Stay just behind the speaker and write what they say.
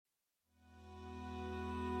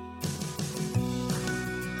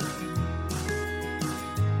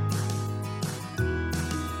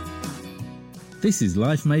This is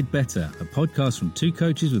Life Made Better, a podcast from two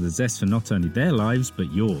coaches with a zest for not only their lives,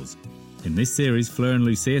 but yours. In this series, Fleur and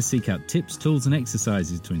Lucia seek out tips, tools and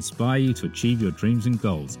exercises to inspire you to achieve your dreams and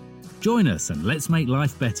goals. Join us and let's make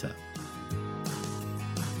life better.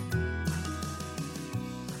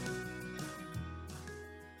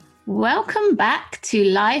 Welcome back to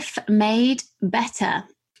Life Made Better.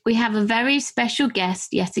 We have a very special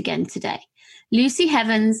guest yet again today. Lucy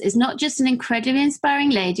Heavens is not just an incredibly inspiring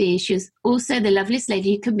lady, she's also the loveliest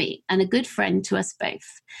lady you could meet and a good friend to us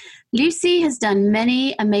both. Lucy has done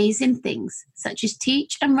many amazing things, such as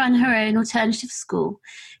teach and run her own alternative school.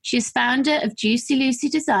 She is founder of Juicy Lucy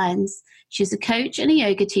Designs. She's a coach and a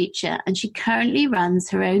yoga teacher, and she currently runs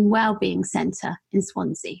her own wellbeing centre in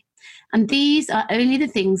Swansea. And these are only the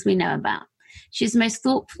things we know about. She's the most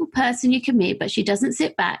thoughtful person you can meet, but she doesn't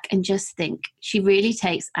sit back and just think. She really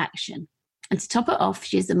takes action. And to top it off,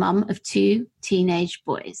 she's the mum of 2 teenage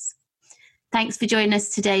boys. Thanks for joining us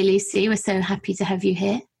today, Lucy. We're so happy to have you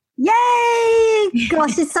here. Yay!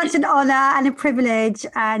 Gosh, it's such an honour and a privilege.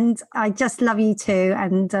 And I just love you too.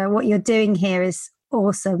 And what you're doing here is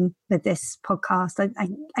awesome with this podcast.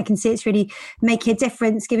 I can see it's really making a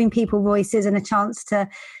difference, giving people voices and a chance to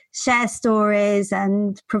share stories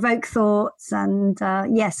and provoke thoughts. And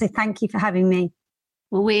so thank you for having me.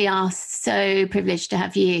 Well, we are so privileged to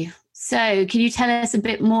have you. So can you tell us a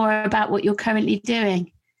bit more about what you're currently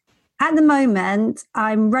doing? At the moment,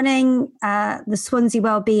 I'm running the Swansea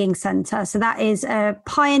Wellbeing Centre. So that is a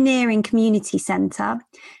pioneering community centre.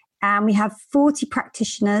 And we have 40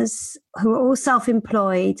 practitioners who are all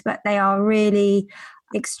self-employed, but they are really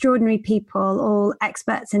extraordinary people, all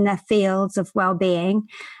experts in their fields of well-being.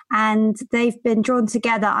 And they've been drawn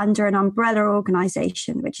together under an umbrella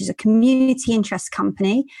organisation, which is a community interest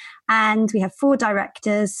company. And we have 4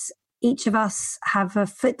 directors. Each of us have a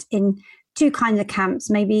foot in 2 kinds of camps.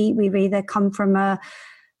 Maybe we've either come from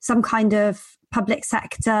some kind of public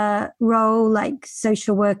sector role, like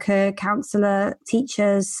social worker, counsellor,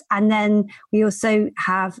 teachers. And then we also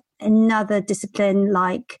have another discipline,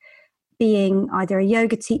 like being either a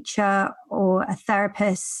yoga teacher or a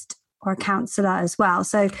therapist or a counsellor as well.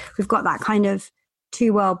 So we've got that kind of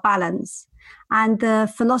 2-world balance. And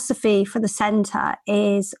the philosophy for the centre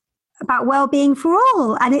is about well-being for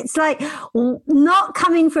all. And it's like not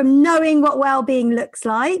coming from knowing what well-being looks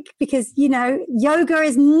like, because, yoga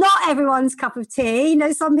is not everyone's cup of tea.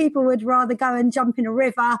 Some people would rather go and jump in a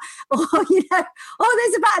river or,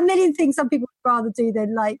 there's about a million things some people would rather do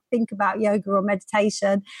than think about yoga or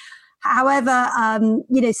meditation. However,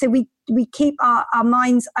 so we keep our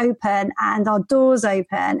minds open and our doors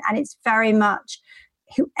open, and it's very much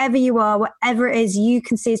whoever you are, whatever it is you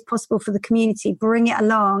can see is possible for the community, bring it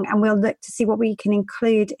along, and we'll look to see what we can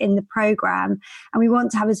include in the programme. And we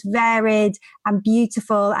want to have as varied and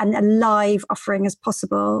beautiful and alive offering as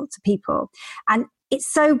possible to people. And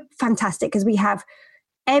it's so fantastic because we have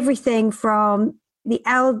everything from the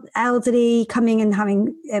elderly coming and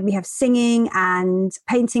having, we have singing and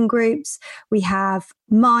painting groups. We have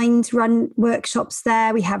mind run workshops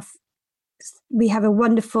there. We have a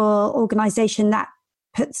wonderful organisation that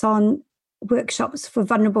puts on workshops for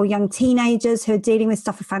vulnerable young teenagers who are dealing with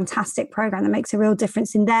stuff, a fantastic program that makes a real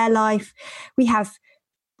difference in their life. We have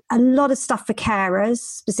a lot of stuff for carers,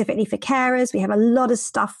 specifically for carers. We have a lot of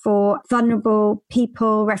stuff for vulnerable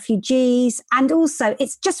people, refugees, and also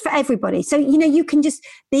it's just for everybody. So, you can just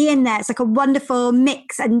be in there. It's like a wonderful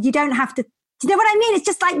mix, and you don't have to, do you know what I mean? It's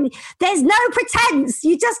just like, there's no pretense.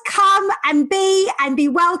 You just come and be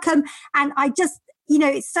welcome. And I just,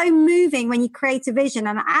 it's so moving when you create a vision.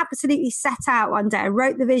 And I absolutely set out one day. I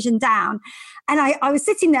wrote the vision down, and I was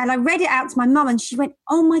sitting there and I read it out to my mum, and she went,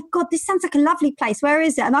 "Oh my God, this sounds like a lovely place. Where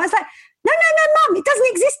is it?" And I was like, no, mum, it doesn't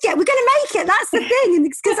exist yet. We're going to make it. That's the thing. And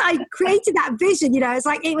it's because I created that vision, it's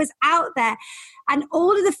like it was out there. And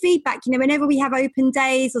all of the feedback, whenever we have open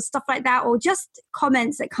days or stuff like that, or just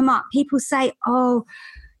comments that come up, people say, "Oh,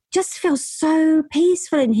 just feels so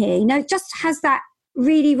peaceful in here." It just has that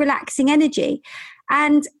really relaxing energy.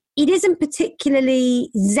 And it isn't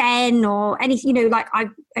particularly Zen or anything,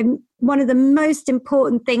 one of the most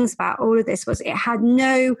important things about all of this was it had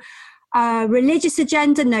no religious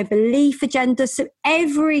agenda, no belief agenda. So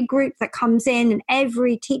every group that comes in and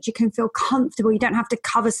every teacher can feel comfortable. You don't have to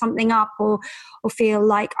cover something up or feel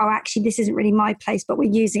like, oh, actually, this isn't really my place, but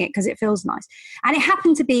we're using it because it feels nice. And it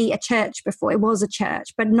happened to be a church before. It was a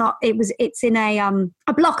church, but not. It's in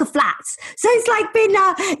a block of flats. So it's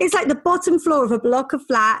like the bottom floor of a block of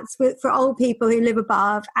flats for old people who live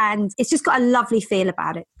above, and it's just got a lovely feel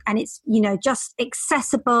about it. And it's just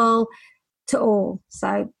accessible to all.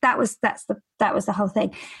 So that was the whole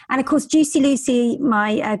thing. And of course, Juicy Lucy,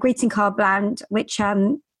 my greeting card brand, which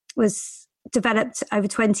was developed over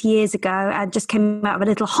 20 years ago and just came out of a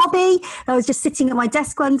little hobby. I was just sitting at my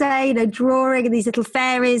desk one day, drawing these little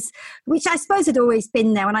fairies, which I suppose had always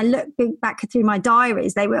been there. When I look back through my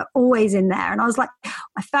diaries, they were always in there. And I was like,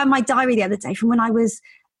 I found my diary the other day from when I was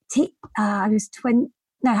 20.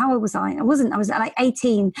 No, how old was I? I was like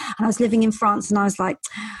 18, and I was living in France, and I was like,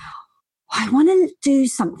 I want to do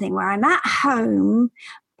something where I'm at home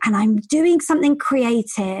and I'm doing something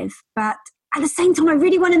creative, but at the same time, I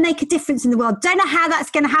really want to make a difference in the world. Don't know how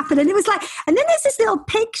that's going to happen. And it was like, and then there's this little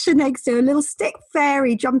picture next to a little stick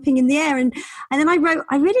fairy jumping in the air. And then I wrote,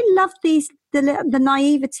 I really love the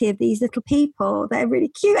naivety of these little people. They're really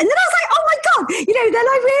cute. And then I was like, oh my God, then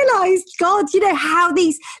I realized, God, how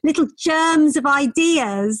these little germs of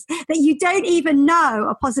ideas that you don't even know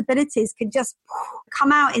are possibilities can just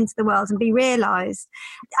come out into the world and be realized.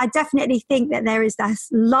 I definitely think that there is this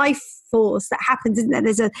life force that happens, isn't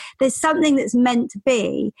there? There's something that's meant to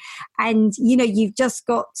be, and you've just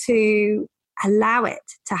got to allow it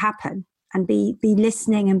to happen and be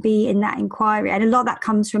listening and be in that inquiry. And a lot of that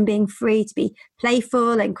comes from being free to be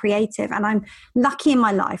playful and creative. And I'm lucky in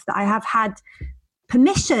my life that I have had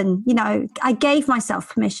permission. I gave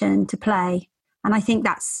myself permission to play, and I think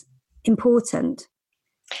that's important.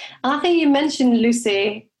 And I think you mentioned,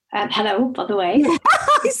 Lucy, hello, by the way.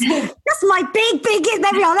 That's my big,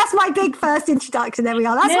 there we are. That's my big first introduction. There we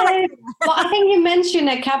are. That's Well, I think you mentioned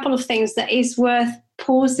a couple of things that is worth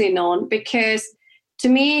pausing on, because to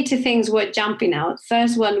me, two things were jumping out.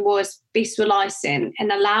 First one was visualizing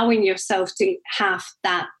and allowing yourself to have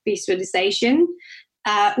that visualization,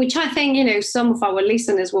 which I think, some of our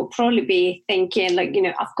listeners will probably be thinking like,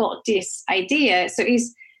 I've got this idea. So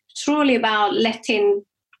it's truly about letting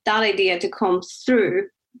that idea to come through,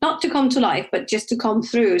 not to come to life, but just to come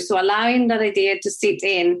through. So allowing that idea to sit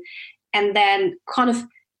in and then kind of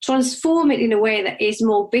transform it in a way that is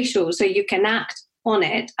more visual so you can act on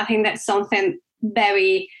it. I think that's something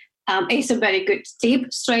is a very good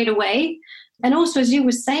tip straight away. And also, as you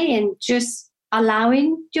were saying, just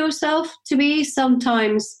allowing yourself to be.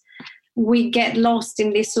 Sometimes we get lost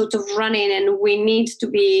in this sort of running, and we need to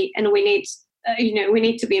be in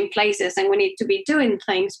places and we need to be doing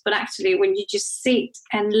things. But actually, when you just sit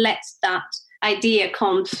and let that idea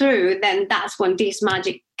come through, then that's when this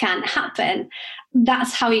magic can happen.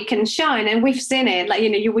 That's how it can shine. And we've seen it. Like,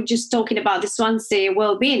 you were just talking about the Swansea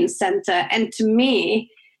Wellbeing Centre. And to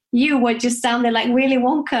me, you were just sounding like Willy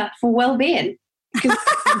Wonka for well-being.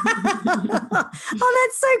 Oh,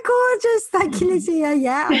 that's so gorgeous. Thank you, Lucia.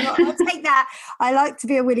 Yeah, I'll take that. I like to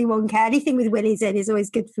be a Willy Wonka. Anything with Willies in is always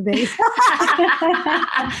good for me. You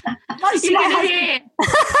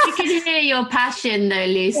can hear your passion though,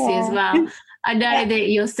 Lucy, as well. I know that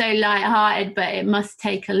you're so light-hearted, but it must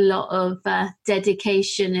take a lot of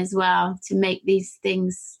dedication as well to make these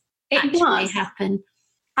things actually happen.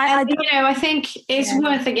 I think it's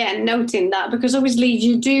worth again noting that, because obviously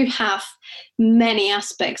you do have many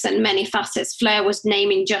aspects and many facets. Fleur was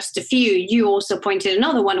naming just a few. You also pointed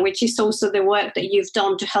another one, which is also the work that you've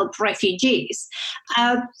done to help refugees.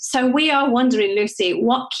 So we are wondering, Lucy,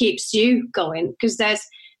 what keeps you going? Because there's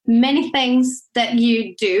many things that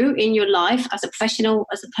you do in your life as a professional,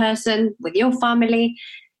 as a person, with your family.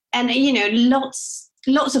 And,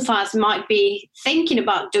 lots of us might be thinking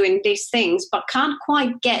about doing these things, but can't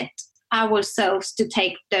quite get ourselves to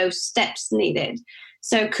take those steps needed.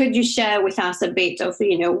 So could you share with us a bit of,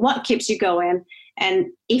 what keeps you going? And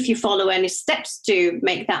if you follow any steps to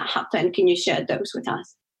make that happen, can you share those with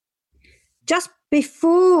us? Just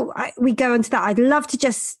before we go into that, I'd love to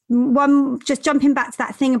just jumping back to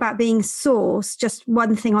that thing about being sourced, just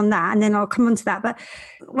one thing on that, and then I'll come on to that. But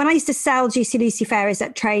when I used to sell Juicy Lucy fairies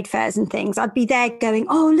at trade fairs and things, I'd be there going,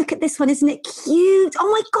 oh, look at this one. Isn't it cute?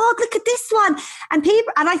 Oh my God, look at this one.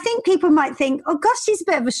 And I think people might think, oh gosh, she's a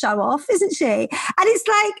bit of a show off, isn't she? And it's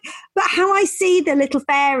like, but how I see the little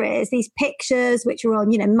fairies, these pictures, which are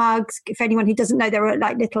on, mugs. If anyone who doesn't know, there are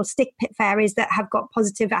like little stick fairies that have got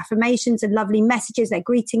positive affirmations and lovely messages. They're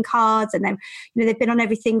greeting cards, and then, they've been on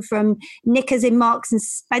everything from knickers in Marks and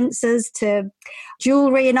Spencer's to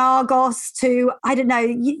jewellery in Argos to, I don't know,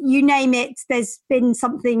 you name it, there's been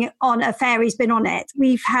something on, a fairy's been on it.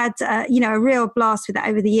 We've had, a real blast with that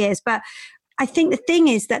over the years. But I think the thing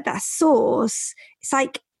is that source, it's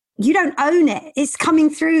like, you don't own it. It's coming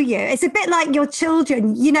through you. It's a bit like your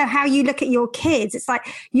children. You know how you look at your kids. It's like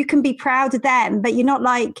you can be proud of them, but you're not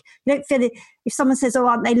like, you don't feel it. If someone says, oh,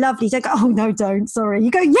 aren't they lovely? You don't go, oh, no, don't. Sorry.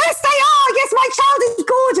 You go, yes, they are. Yes, my child is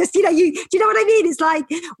gorgeous. Do you know what I mean? It's like,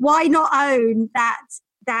 why not own that?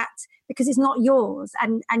 because it's not yours.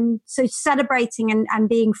 And so celebrating and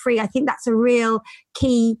being free, I think that's a real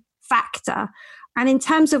key factor. And in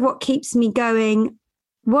terms of what keeps me going,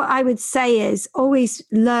 what I would say is always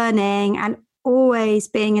learning and always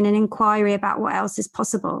being in an inquiry about what else is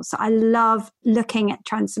possible. So I love looking at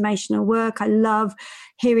transformational work. I love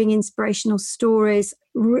hearing inspirational stories.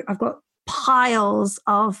 I've got piles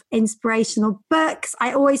of inspirational books.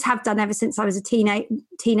 I always have done ever since I was a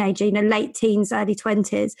teenager, late teens, early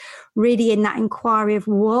 20s, really in that inquiry of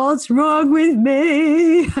what's wrong with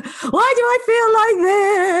me? Why do I feel like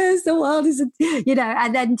this? The world is,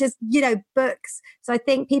 and then just, books. So I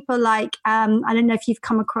think people like, I don't know if you've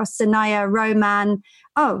come across Sanaya Roman.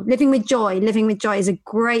 Living with Joy. Living with Joy is a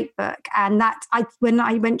great book. And when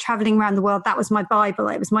I went traveling around the world, that was my Bible.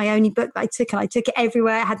 It was my only book that I took, and I took it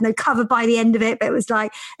everywhere. I had no cover by the end of it, but it was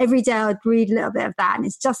like every day I'd read a little bit of that. And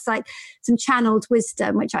it's just like some channeled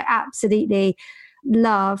wisdom, which I absolutely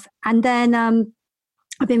love. And then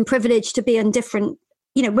I've been privileged to be on different,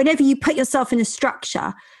 whenever you put yourself in a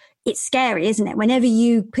structure, it's scary, isn't it? Whenever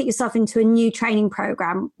you put yourself into a new training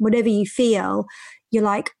program, whatever you feel, you're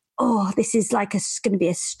like, this is like going to be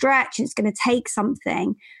a stretch. It's going to take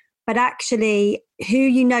something. But actually, who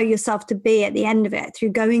you know yourself to be at the end of it,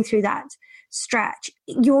 through going through that stretch,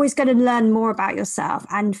 you're always going to learn more about yourself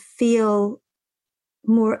and feel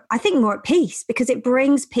more at peace, because it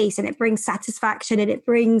brings peace and it brings satisfaction and it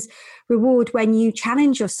brings reward when you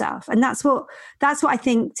challenge yourself. And that's what I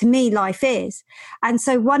think, to me, life is. And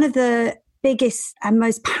so one of the biggest and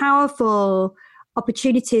most powerful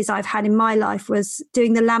opportunities I've had in my life was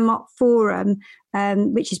doing the Landmark Forum,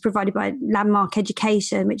 which is provided by Landmark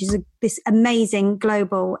Education, which is this amazing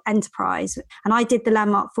global enterprise. And I did the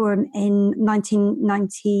Landmark Forum in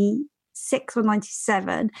 1996 or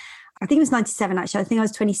 97. I think it was 97, actually. I think I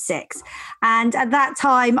was 26. And at that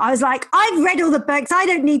time, I was like, I've read all the books. I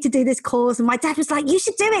don't need to do this course. And my dad was like, you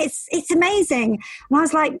should do it. It's amazing. And I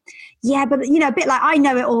was like, yeah, but, a bit like, I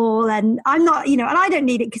know it all. And I'm not, and I don't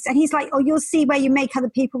need it. And he's like, you'll see where you make other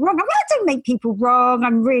people wrong. I'm like, I don't make people wrong.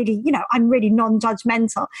 I'm really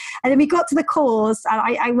non-judgmental. And then we got to the course, and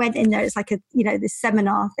I went in there. It's like this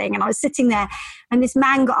seminar thing. And I was sitting there, and this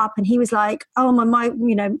man got up and he was like,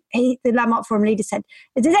 the Landmark Forum leader said,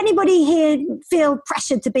 does anybody here feel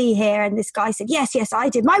pressured to be here? And this guy said, yes, I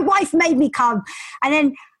did. My wife made me come. And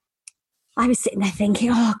then I was sitting there thinking,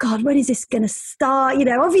 oh God, when is this going to start?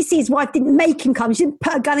 Obviously his wife didn't make him come. She didn't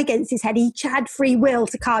put a gun against his head. He had free will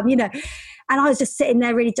to come, And I was just sitting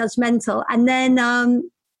there really judgmental. And then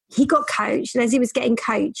he got coached. And as he was getting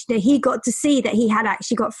coached, he got to see that he had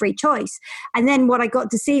actually got free choice. And then what I got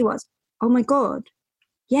to see was, oh my God,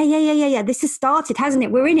 yeah. This has started, hasn't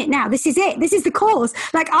it? We're in it now. This is it. This is the course.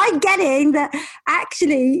 Like, I'm getting that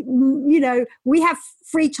actually, we have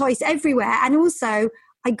free choice everywhere. And also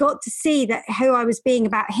I got to see that who I was being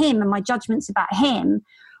about him and my judgments about him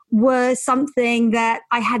were something that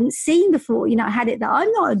I hadn't seen before. I had it that I'm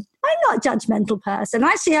not a judgmental person.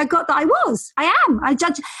 Actually, I got that I am. I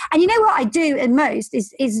judge. And you know what I do at most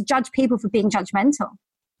is judge people for being judgmental.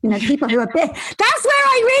 People who are big, that's where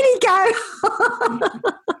I really go.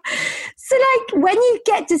 So like when you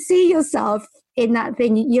get to see yourself in that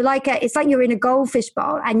thing, you're like, it's like you're in a goldfish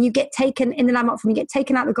bowl, and you get taken in the Landmark Forum, you get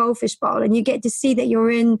taken out the goldfish bowl, and you get to see that you're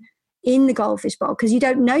in the goldfish bowl, because you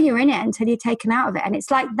don't know you're in it until you're taken out of it. And it's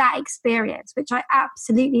like that experience, which I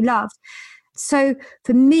absolutely loved. So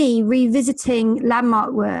for me, revisiting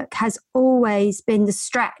Landmark work has always been the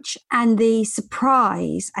stretch and the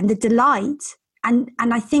surprise and the delight. And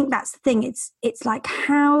I think that's the thing. It's like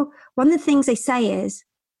one of the things they say is,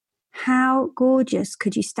 how gorgeous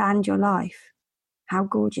could you stand your life? How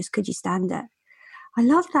gorgeous could you stand it? I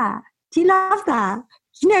love that. Do you love that?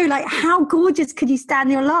 Like, how gorgeous could you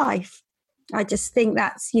stand your life? I just think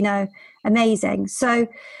that's, amazing. So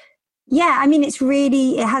yeah,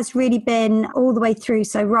 it has really been all the way through.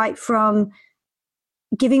 So right from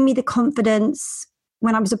giving me the confidence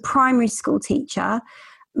when I was a primary school teacher,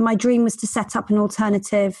 my dream was to set up an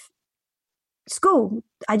alternative school.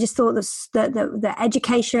 I just thought that the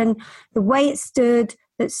education, the way it stood,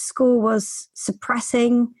 that school was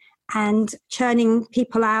suppressing and churning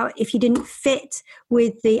people out. If you didn't fit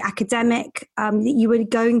with the academic, that you were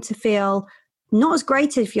going to feel not as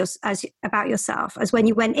great as about yourself as when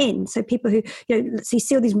you went in. So people who, so you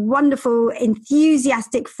see all these wonderful,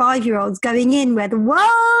 enthusiastic 5-year-olds going in where the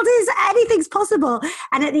world is, anything's possible.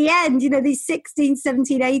 And at the end, these 16,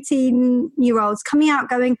 17, 18-year-olds coming out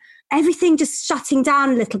going, everything just shutting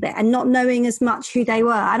down a little bit and not knowing as much who they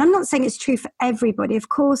were. And I'm not saying it's true for everybody, of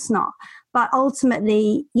course not. But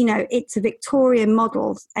ultimately, it's a Victorian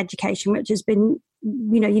model education, which has been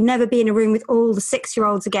you never be in a room with all the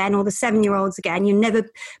 6-year-olds again or the 7-year-olds again. You never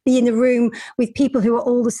be in the room with people who are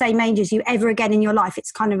all the same age as you ever again in your life.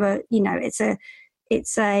 It's kind of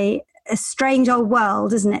it's a strange old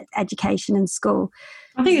world, isn't it? Education and school.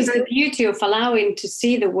 I think it's the beauty of allowing to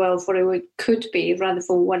see the world for what it could be rather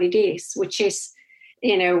than what it is, which is,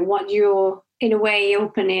 what you're in a way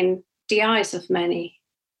opening the eyes of many.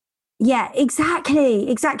 Yeah,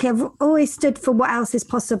 exactly. I've always stood for what else is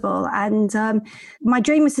possible. And my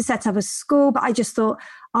dream was to set up a school, but I just thought,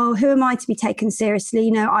 oh, who am I to be taken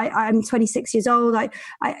seriously? I'm 26 years old.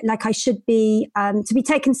 I should be, to be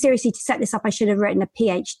taken seriously to set this up, I should have written a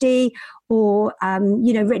PhD or,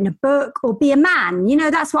 written a book or be a man.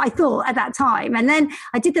 That's what I thought at that time. And then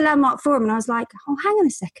I did the Landmark Forum and I was like, oh, hang on a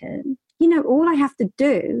second. All I have to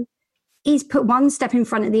do is put one step in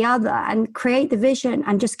front of the other and create the vision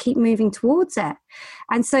and just keep moving towards it.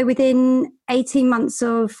 And so within 18 months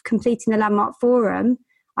of completing the Landmark Forum,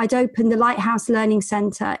 I'd opened the Lighthouse Learning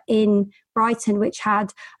Centre in Brighton, which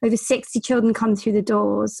had over 60 children come through the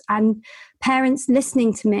doors and parents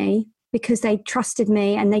listening to me because they trusted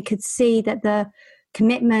me and they could see that the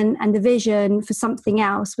commitment and the vision for something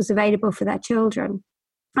else was available for their children.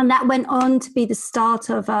 And that went on to be the start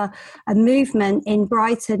of a movement in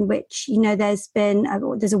Brighton, which, there's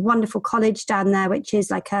a wonderful college down there, which is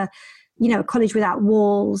like a college without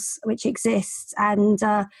walls, which exists. And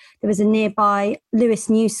there was a nearby Lewis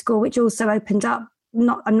New School, which also opened up.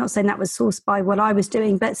 I'm not saying that was sourced by what I was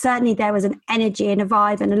doing, but certainly there was an energy and a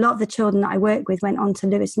vibe. And a lot of the children that I work with went on to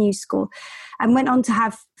Lewis New School and went on to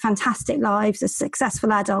have fantastic lives as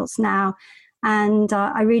successful adults now. And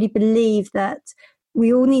I really believe that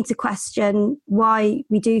we all need to question why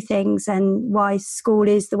we do things and why school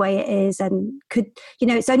is the way it is. And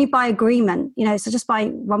it's only by agreement, so just by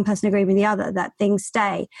one person agreeing with the other that things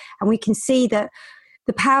stay. And we can see that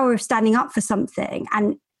the power of standing up for something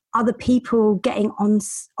and other people getting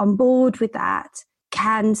on board with that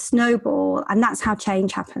can snowball. And that's how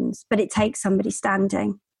change happens. But it takes somebody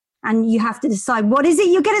standing. And you have to decide what is it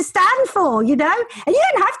you're going to stand for, and you don't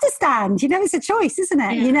have to stand, it's a choice, isn't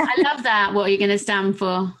it? Yeah, I love that. What are you going to stand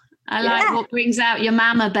for? I like what brings out your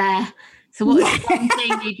mama bear. So what's one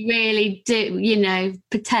thing you'd really do,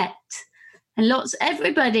 protect? And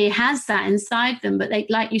everybody has that inside them, but they,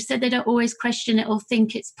 like you said, they don't always question it or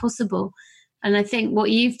think it's possible. And I think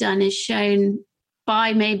what you've done is shown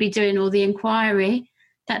by maybe doing all the inquiry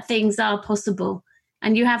that things are possible.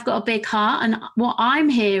 And you have got a big heart. And what I'm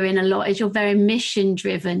hearing a lot is you're very mission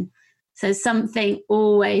driven. So something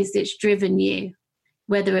always that's driven you,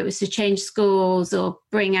 whether it was to change schools or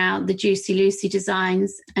bring out the Juicy Lucy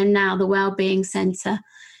designs and now the Wellbeing Centre,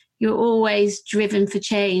 you're always driven for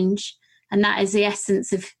change. And that is the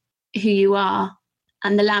essence of who you are.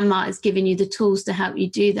 And the Landmark is giving you the tools to help you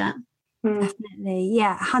do that. Definitely.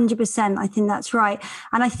 Yeah, 100%. I think that's right.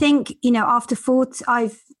 And I think, after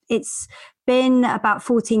it's been about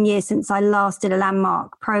 14 years since I last did a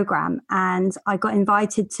Landmark program, and I got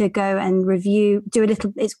invited to go and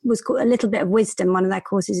it was called A Little Bit of Wisdom. One of their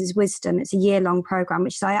courses is Wisdom. It's a year-long program,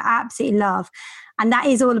 which I absolutely love. And that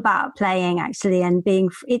is all about playing, actually, and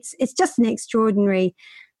it's just an extraordinary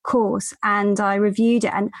course. And I reviewed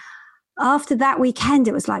it, and after that weekend,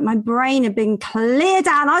 it was like my brain had been cleared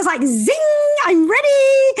out. I was like, zing, I'm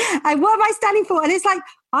ready. And what am I standing for? And it's like,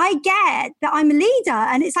 I get that I'm a leader.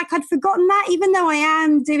 And it's like, I'd forgotten that, even though I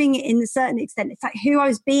am doing it in a certain extent. It's like who I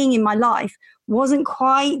was being in my life wasn't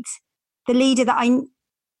quite the leader that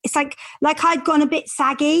it's like I'd gone a bit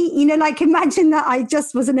saggy, like imagine that I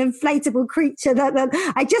just was an inflatable creature that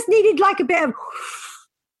I just needed like a bit of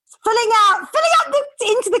filling up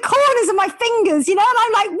into the corners of my fingers, and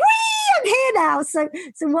I'm like, whee, I'm here now. So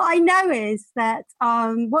what I know is that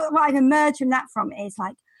what I've emerged from that is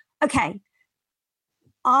like, okay,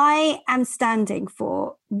 I am standing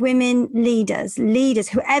for women leaders,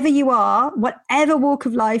 whoever you are, whatever walk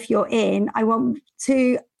of life you're in. I want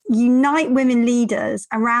to unite women leaders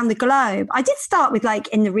around the globe. I did start with like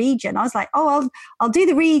in the region. I was like, oh, I'll do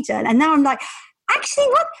the region. And now I'm like, actually,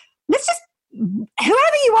 let's just,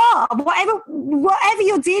 whoever you are, whatever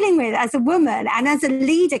you're dealing with as a woman and as a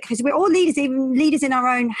leader, because we're all leaders, even leaders in our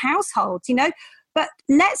own households, but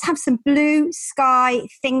let's have some blue sky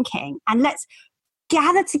thinking and let's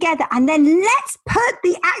gather together and then let's put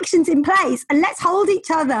the actions in place and let's hold each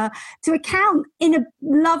other to account in a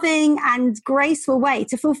loving and graceful way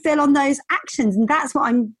to fulfill on those actions. And that's what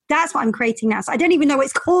I'm creating now. So I don't even know what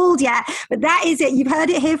it's called yet, but that is it. You've heard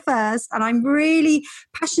it here first. And I'm really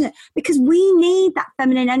passionate because we need that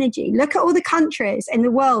feminine energy. Look at all the countries in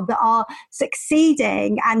the world that are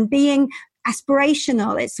succeeding and being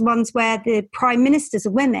aspirational. It's the ones where the prime ministers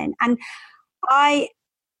are women. And I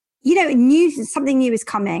knew something new was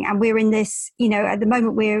coming, and we're in this, at the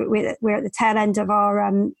moment we're at the tail end of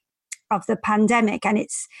our of the pandemic, and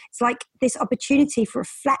it's like this opportunity for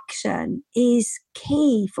reflection is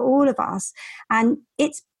key for all of us, and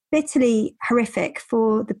it's bitterly horrific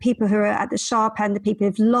for the people who are at the sharp end, the people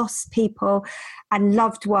who've lost people and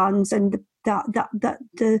loved ones, and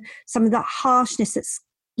the some of the harshness that's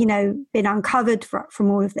been uncovered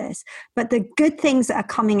from all of this. But the good things that are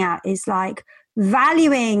coming out is like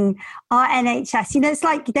valuing our NHS. It's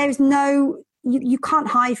like there's no, you can't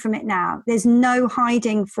hide from it now. There's no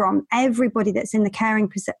hiding from everybody that's in the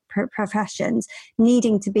caring professions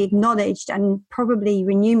needing to be acknowledged and probably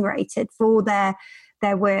remunerated for their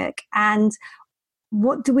work. And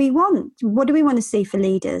what do we want? What do we want to see for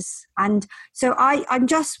leaders? And so I'm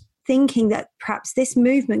just thinking that perhaps this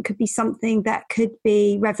movement could be something that could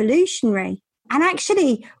be revolutionary. And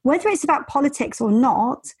actually, whether it's about politics or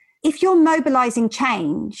not, if you're mobilizing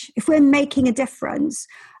change, if we're making a difference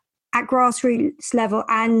at grassroots level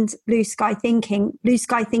and blue sky thinking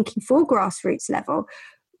for grassroots level,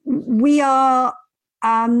 we are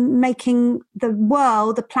making the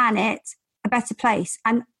world, the planet, a better place.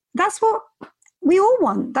 And that's what we all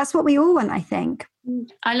want. That's what we all want, I think.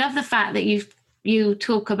 I love the fact that you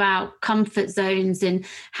talk about comfort zones and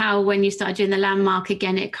how when you started doing the landmark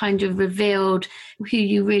again, it kind of revealed who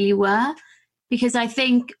you really were. Because I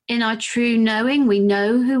think in our true knowing, we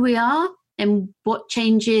know who we are and what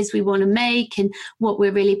changes we want to make and what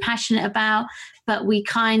we're really passionate about. But we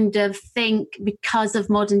kind of think because of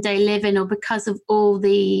modern day living or because of all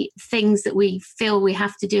the things that we feel we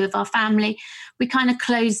have to do with our family, we kind of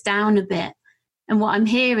close down a bit. And what I'm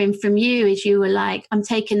hearing from you is you were like, I'm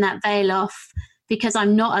taking that veil off because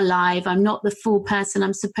I'm not alive. I'm not the full person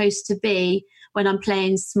I'm supposed to be when I'm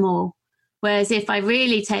playing small. Whereas if I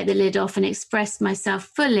really take the lid off and express myself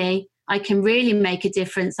fully, I can really make a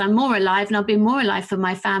difference. I'm more alive and I'll be more alive for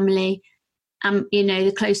my family and,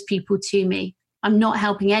 the close people to me. I'm not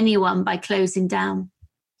helping anyone by closing down.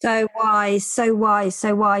 So wise, so wise,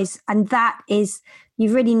 so wise. And that is,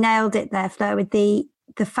 you've really nailed it there, Fleur, with the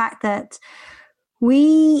fact that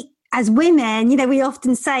we, as women, we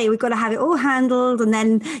often say we've got to have it all handled, and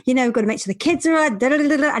then, we've got to make sure the kids are and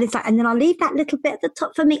it's like, and then I'll leave that little bit at the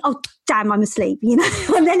top for me. Oh, damn, I'm asleep, and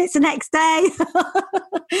then it's the next day.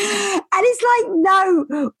 And it's like,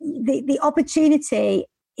 no, the opportunity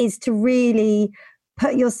is to really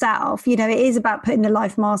put yourself, it is about putting the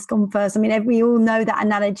life mask on first. I mean, we all know that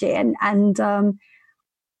analogy, and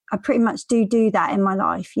I pretty much do that in my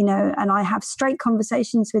life, and I have straight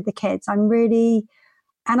conversations with the kids.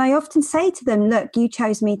 And I often say to them, look, you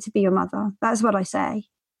chose me to be your mother. That's what I say.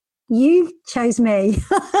 You chose me.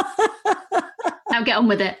 Now get on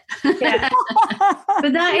with it. Yeah.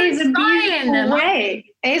 But that is a beautiful way.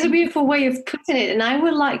 It is a beautiful way of putting it. And I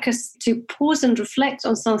would like us to pause and reflect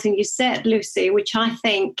on something you said, Lucy, which I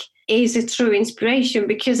think is a true inspiration,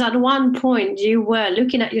 because at one point you were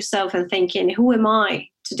looking at yourself and thinking, who am I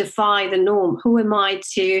to defy the norm? Who am I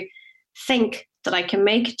to think that I can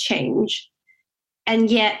make a change?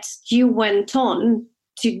 And yet you went on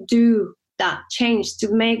to do that change,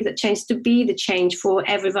 to make the change, to be the change for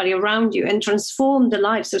everybody around you and transform the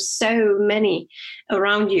lives of so many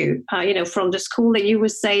around you, from the school that you were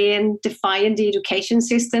saying, defying the education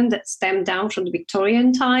system that stemmed down from the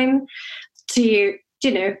Victorian time to,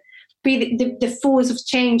 be the force of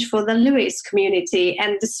change for the Lewis community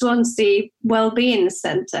and the Swansea Wellbeing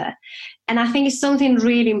Centre. And I think it's something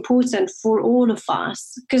really important for all of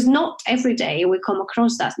us, because not every day we come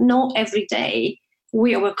across that. Not every day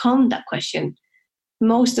we overcome that question.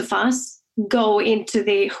 Most of us go into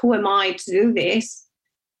the who am I to do this,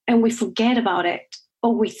 and we forget about it,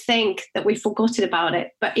 or we think that we've forgotten about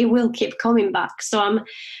it, but it will keep coming back. So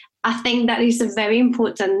I think that is a very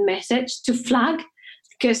important message to flag,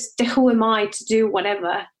 because the who am I to do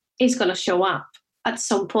whatever is going to show up at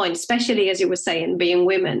some point, especially as you were saying, being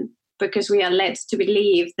women, because we are led to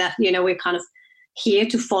believe that, we're kind of here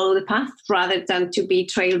to follow the path rather than to be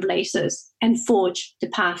trailblazers and forge the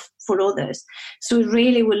path for others. So we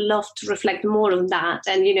really would love to reflect more on that.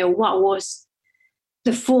 And, what was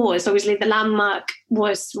the force? Obviously, the landmark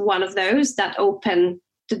was one of those that opened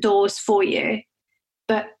the doors for you.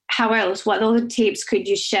 But how else? What other tips could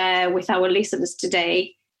you share with our listeners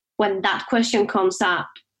today when that question comes up?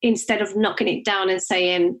 Instead of knocking it down and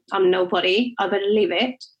saying, I'm nobody, I better leave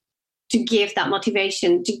it, to give that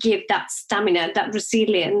motivation, to give that stamina, that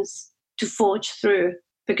resilience to forge through,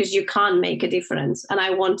 because you can make a difference. And I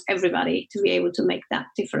want everybody to be able to make that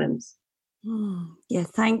difference. Yeah,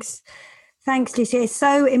 thanks. Thanks, Lucy. It's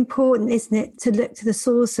so important, isn't it, to look to the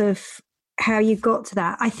source of how you got to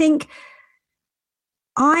that. I think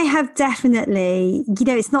I have definitely,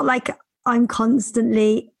 it's not like I'm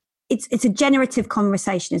constantly, it's a generative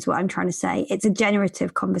conversation is what I'm trying to say. It's a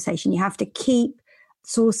generative conversation. You have to keep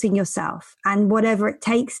sourcing yourself, and whatever it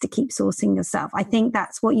takes to keep sourcing yourself. I think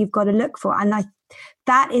that's what you've got to look for. And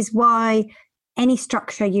that is why any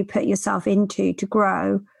structure you put yourself into to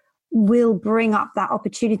grow will bring up that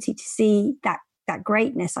opportunity to see that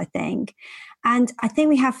greatness, I think. And I think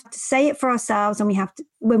we have to say it for ourselves, and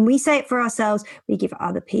when we say it for ourselves, we give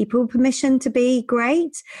other people permission to be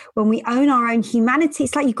great. When we own our own humanity,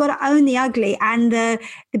 it's like you've got to own the ugly and the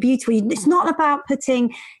beautiful. It's not about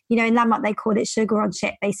putting, in Landmark they call it sugar on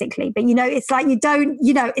shit, basically. But it's like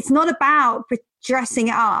it's not about dressing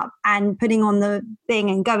it up and putting on the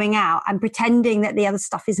thing and going out and pretending that the other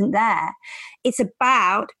stuff isn't there. It's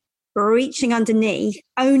about reaching underneath,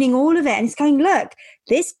 owning all of it, and it's going, look,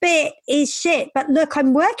 this bit is shit, but look,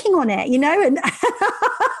 I'm working on it, and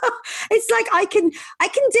it's like I can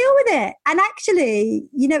deal with it. And actually,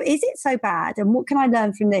 is it so bad? And what can I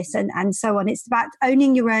learn from this? And so on. It's about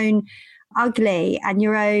owning your own ugly and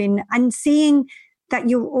your own, and seeing that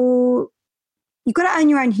you've got to own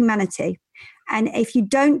your own humanity. And if you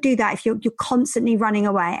don't do that, if you're constantly running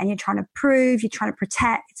away and you're trying to prove, you're trying to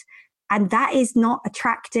protect, and that is not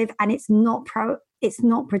attractive, and it's not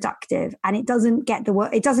productive, and it doesn't get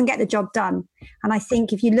the job done. And I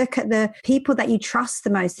think if you look at the people that you trust the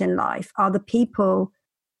most in life are the people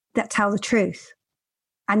that tell the truth.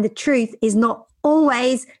 And the truth is not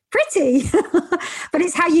always pretty, but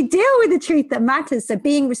it's how you deal with the truth that matters. So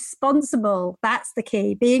being responsible, that's the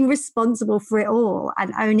key. Being responsible for it all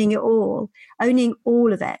and owning it all, owning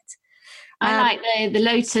all of it. I like the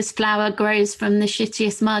lotus flower grows from the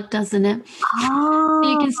shittiest mud, doesn't it? Oh.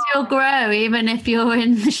 You can still grow even if you're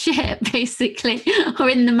in the shit, basically, or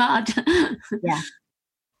in the mud. Yeah.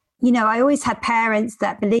 I always had parents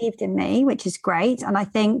that believed in me, which is great. And I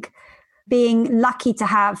think being lucky to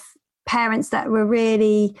have parents that were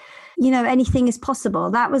really, anything is possible.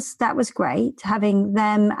 That was great, having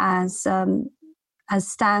them as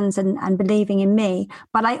stands and believing in me.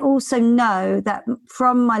 But I also know that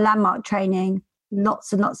from my Landmark training,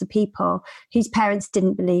 lots and lots of people whose parents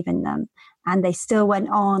didn't believe in them, and they still went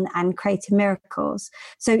on and created miracles.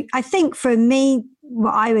 So I think for me,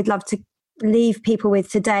 what I would love to leave people with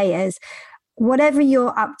today is whatever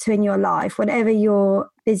you're up to in your life, whatever you're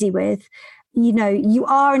busy with, you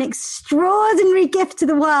are an extraordinary gift to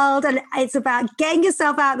the world, and it's about getting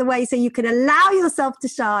yourself out of the way so you can allow yourself to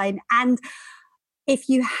shine. And if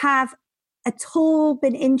you have at all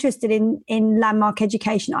been interested in Landmark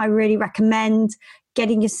education, I really recommend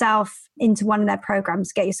getting yourself into one of their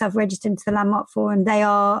programs. Get yourself registered into the Landmark Forum. They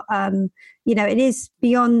are, it is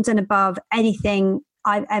beyond and above anything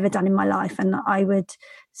I've ever done in my life. And I would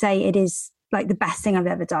say it is like the best thing I've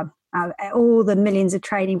ever done. All the millions of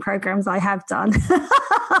training programs I have done.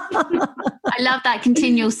 I love that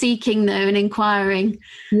continual seeking, though, and inquiring.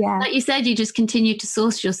 Yeah. Like you said, you just continue to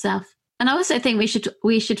source yourself. And I also think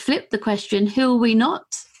we should flip the question, who are we not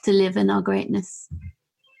to live in our greatness?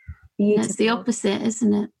 Beautiful. That's the opposite,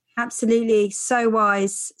 isn't it? Absolutely. So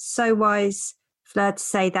wise, Fleur, to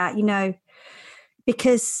say that,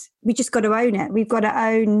 because we just got to own it. We've got to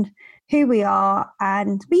own who we are.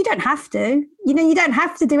 But you don't have to. You don't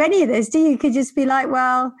have to do any of this, do you? You could just be like,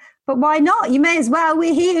 well, but why not? You may as well.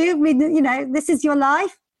 We're here. This is your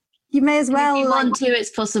life. You may as well. If you want to,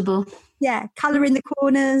 it's possible. Yeah. Colour in the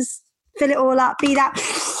corners. Fill it all up, be that.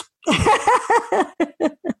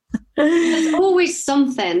 There's always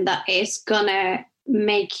something that is gonna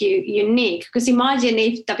make you unique. Because imagine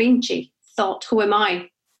if Da Vinci thought, who am I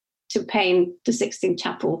to paint the Sistine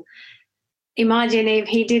Chapel? Imagine if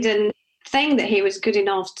he didn't think that he was good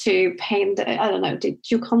enough to paint the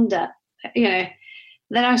Gioconda.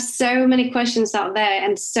 There are so many questions out there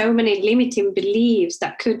and so many limiting beliefs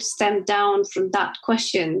that could stem down from that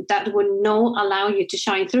question that would not allow you to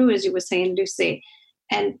shine through, as you were saying, Lucy,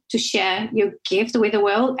 and to share your gift with the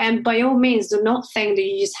world. And by all means, do not think that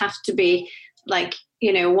you just have to be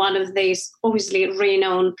one of these obviously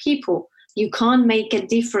renowned people. You can't make a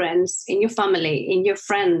difference in your family, in your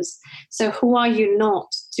friends. So who are you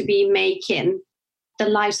not to be making the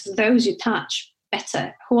lives of those you touch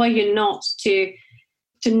better? Who are you not to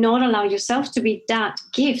not allow yourself to be that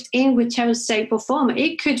gift in whichever shape or form?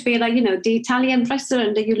 It could be like, the Italian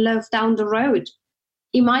restaurant that you love down the road.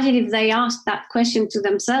 Imagine if they asked that question to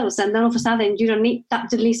themselves, and then all of a sudden you don't need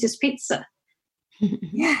that delicious pizza.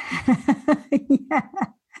 Yeah. Yeah.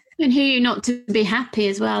 And who are you not to be happy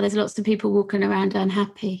as well? There's lots of people walking around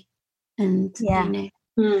unhappy. And, yeah.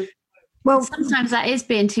 Well, sometimes that is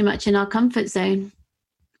being too much in our comfort zone.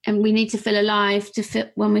 And we need to feel alive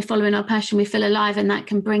when we're following our passion, we feel alive, and that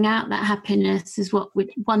can bring out that happiness is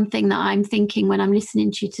one thing that I'm thinking when I'm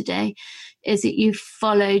listening to you today, is that you've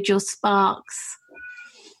followed your sparks.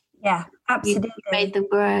 Yeah, absolutely. You made them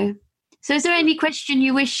grow. So is there any question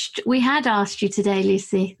you wished we had asked you today,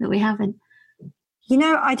 Lucy, that we haven't?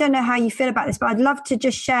 I don't know how you feel about this, but I'd love to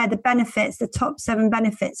just share the benefits, the top 7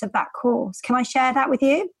 benefits of that course. Can I share that with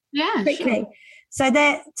you? Yeah, quickly. Sure. So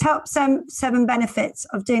the top 7 benefits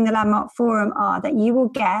of doing the Landmark Forum are that you will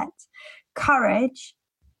get courage,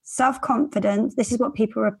 self-confidence. This is what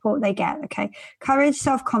people report they get, okay? Courage,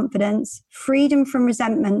 self-confidence, freedom from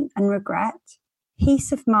resentment and regret,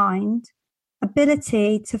 peace of mind,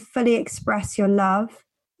 ability to fully express your love,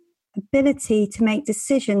 ability to make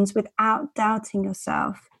decisions without doubting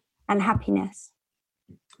yourself, and happiness.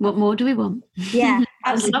 What more do we want? Yeah,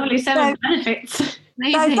 absolutely. Lovely 7 benefits.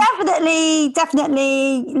 Amazing. So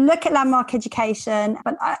definitely look at Landmark Education.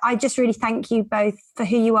 But I just really thank you both for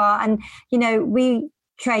who you are. And, we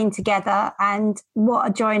trained together, and what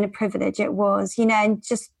a joy and a privilege it was, and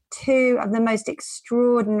just 2 of the most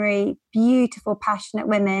extraordinary, beautiful, passionate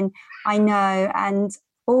women I know, and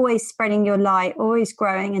always spreading your light, always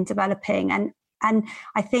growing and developing. And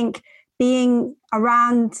I think being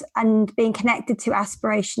around and being connected to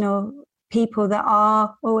aspirational people that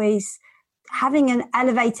are always having an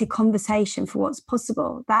elevated conversation for what's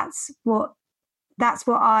possible, that's what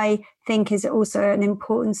I think is also an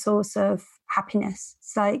important source of happiness.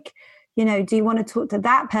 It's like, do you want to talk to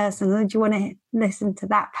that person, or do you want to listen to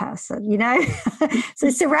that person?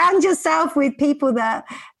 So surround yourself with people that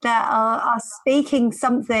are speaking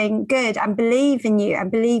something good and believe in you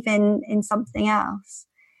and believe in something else.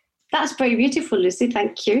 That's very beautiful, Lucy.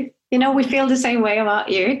 Thank you. We feel the same way about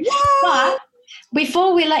you. Yay! But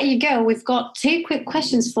before we let you go, we've got 2 quick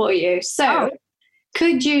questions for you. So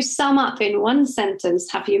could you sum up in 1 sentence,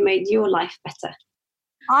 have you made your life better?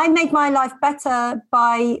 I made my life better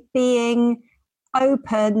by being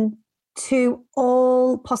open to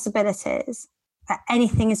all possibilities.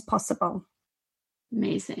 Anything is possible.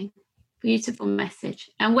 Amazing. Beautiful message.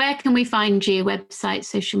 And where can we find you? Website,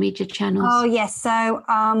 social media channels? Oh, yes. So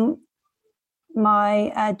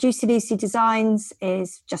my Juicy Lucy Designs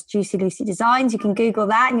is just Juicy Lucy Designs. You can Google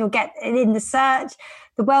that and you'll get it in the search.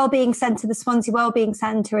 The Wellbeing Centre, the Swansea Wellbeing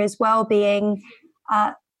Centre is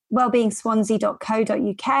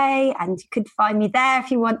wellbeingswansea.co.uk, and you could find me there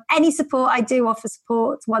if you want any support. I do offer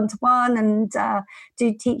support 1-to-1 and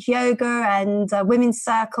do teach yoga and Women's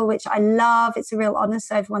Circle, which I love. It's a real honour,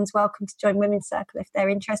 so everyone's welcome to join Women's Circle if they're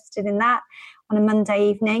interested in that on a Monday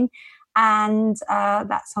evening, and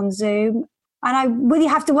that's on Zoom. And I really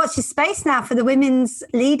have to watch this space now for the women's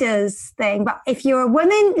leaders thing. But if you're a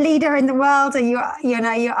women leader in the world, or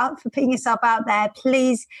you're up for putting yourself out there,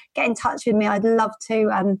 please get in touch with me. I'd love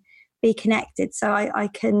to be connected so I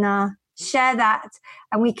can share that,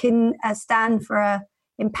 and we can stand for a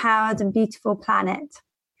empowered and beautiful planet.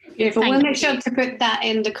 Beautiful. We'll make sure to put that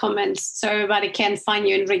in the comments so everybody can find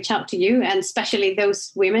you and reach out to you, and especially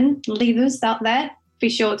those women leaders out there. Be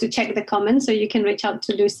sure to check the comments so you can reach out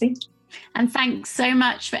to Lucy. And thanks so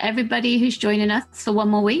much for everybody who's joining us for one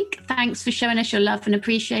more week. Thanks for showing us your love and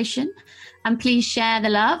appreciation. And please share the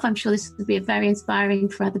love. I'm sure this will be very inspiring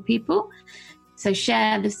for other people. So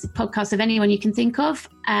share this podcast with anyone you can think of,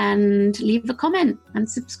 and leave a comment and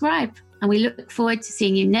subscribe. And we look forward to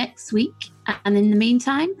seeing you next week. And in the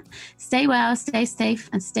meantime, stay well, stay safe,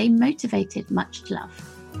 and stay motivated. Much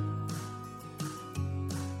love.